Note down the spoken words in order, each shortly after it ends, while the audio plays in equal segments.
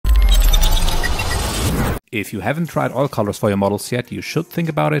If you haven't tried oil colors for your models yet, you should think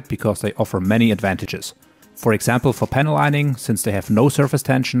about it because they offer many advantages. For example, for panel lining, since they have no surface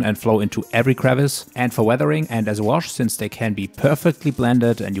tension and flow into every crevice, and for weathering and as a wash, since they can be perfectly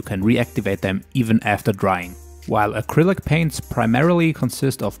blended and you can reactivate them even after drying. While acrylic paints primarily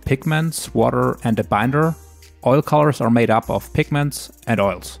consist of pigments, water and a binder, oil colors are made up of pigments and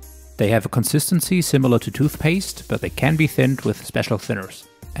oils. They have a consistency similar to toothpaste, but they can be thinned with special thinners.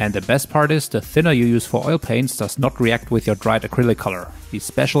 And the best part is, the thinner you use for oil paints does not react with your dried acrylic color,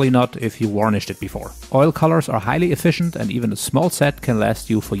 especially not if you varnished it before. Oil colors are highly efficient and even a small set can last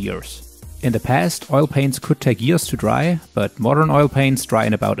you for years. In the past, oil paints could take years to dry, but modern oil paints dry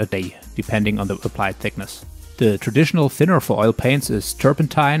in about a day, depending on the applied thickness. The traditional thinner for oil paints is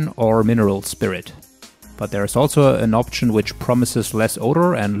turpentine or mineral spirit. But there is also an option which promises less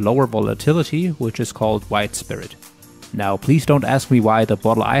odor and lower volatility, which is called white spirit. Now please don't ask me why the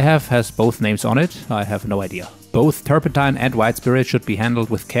bottle I have has both names on it, I have no idea. Both turpentine and white spirit should be handled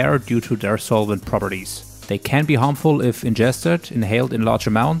with care due to their solvent properties. They can be harmful if ingested, inhaled in large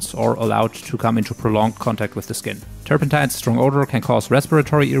amounts, or allowed to come into prolonged contact with the skin. Turpentine's strong odor can cause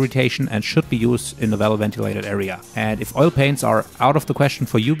respiratory irritation and should be used in a well-ventilated area. And if oil paints are out of the question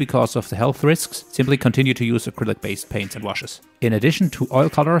for you because of the health risks, simply continue to use acrylic-based paints and washes. In addition to oil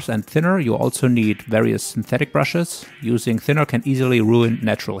colors and thinner, you also need various synthetic brushes. Using thinner can easily ruin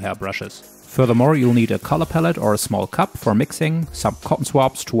natural hair brushes. Furthermore, you'll need a color palette or a small cup for mixing, some cotton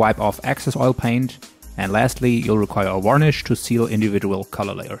swabs to wipe off excess oil paint, and lastly, you'll require a varnish to seal individual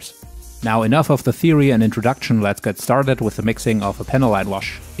color layers. Now enough of the theory and introduction, let's get started with the mixing of a panel line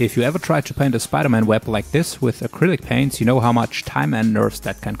wash. If you ever tried to paint a Spider-Man web like this with acrylic paints, you know how much time and nerves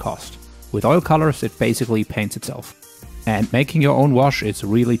that can cost. With oil colors, it basically paints itself. And making your own wash is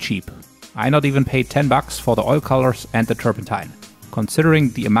really cheap. I not even paid $10 for the oil colors and the turpentine.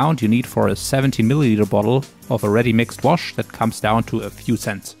 Considering the amount you need for a 17 ml bottle of a ready mixed wash, that comes down to a few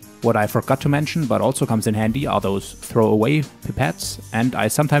cents. What I forgot to mention, but also comes in handy, are those throwaway pipettes, and I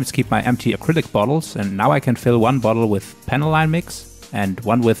sometimes keep my empty acrylic bottles, and now I can fill one bottle with panel line mix and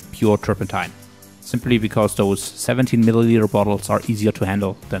one with pure turpentine. Simply because those 17 ml bottles are easier to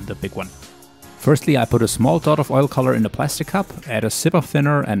handle than the big one. Firstly, I put a small dot of oil color in a plastic cup, add a sip of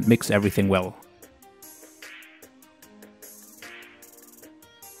thinner and mix everything well.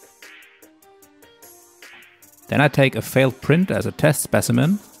 Then I take a failed print as a test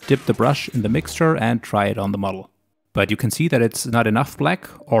specimen, dip the brush in the mixture and try it on the model. But you can see that it's not enough black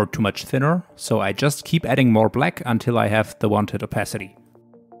or too much thinner, so I just keep adding more black until I have the wanted opacity.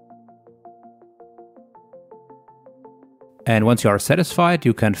 And once you are satisfied,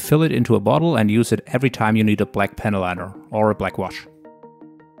 you can fill it into a bottle and use it every time you need a black panel liner or a black wash.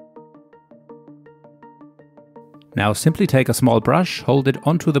 Now simply take a small brush, hold it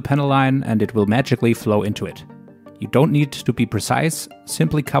onto the panel line and it will magically flow into it. You don't need to be precise,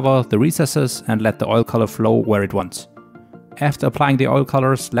 simply cover the recesses and let the oil color flow where it wants. After applying the oil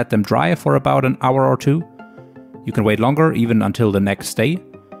colors, let them dry for about an hour or two. You can wait longer, even until the next day.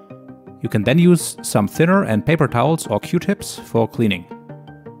 You can then use some thinner and paper towels or Q-tips for cleaning.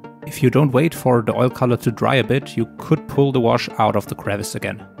 If you don't wait for the oil color to dry a bit, you could pull the wash out of the crevice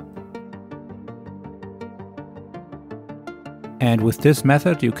again. And with this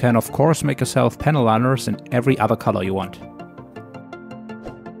method, you can of course make yourself panel liners in every other color you want.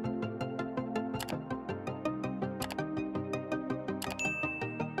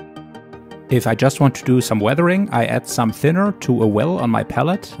 If I just want to do some weathering, I add some thinner to a well on my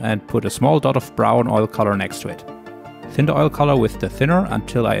palette and put a small dot of brown oil color next to it. Thin the oil color with the thinner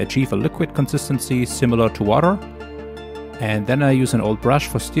until I achieve a liquid consistency similar to water. And then I use an old brush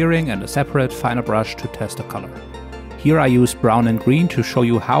for steering and a separate finer brush to test the color. Here I use brown and green to show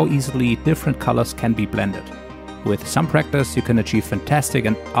you how easily different colors can be blended. With some practice you can achieve fantastic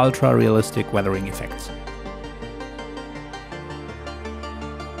and ultra-realistic weathering effects.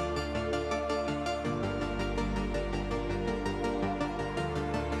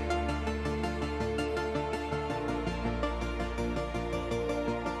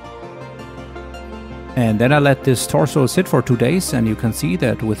 And then I let this torso sit for 2 days and you can see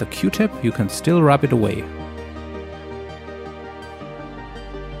that with a Q-tip you can still rub it away.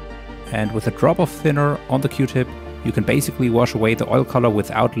 And with a drop of thinner on the Q-tip, you can basically wash away the oil color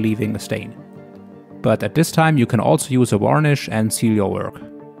without leaving a stain. But at this time you can also use a varnish and seal your work.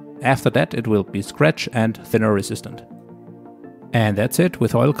 After that it will be scratch and thinner resistant. And that's it,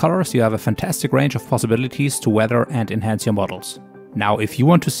 with oil colors you have a fantastic range of possibilities to weather and enhance your models. Now if you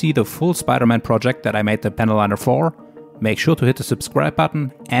want to see the full Spider-Man project that I made the panel liner for, make sure to hit the subscribe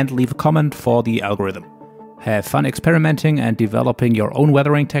button and leave a comment for the algorithm. Have fun experimenting and developing your own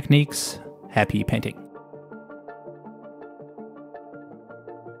weathering techniques. Happy painting!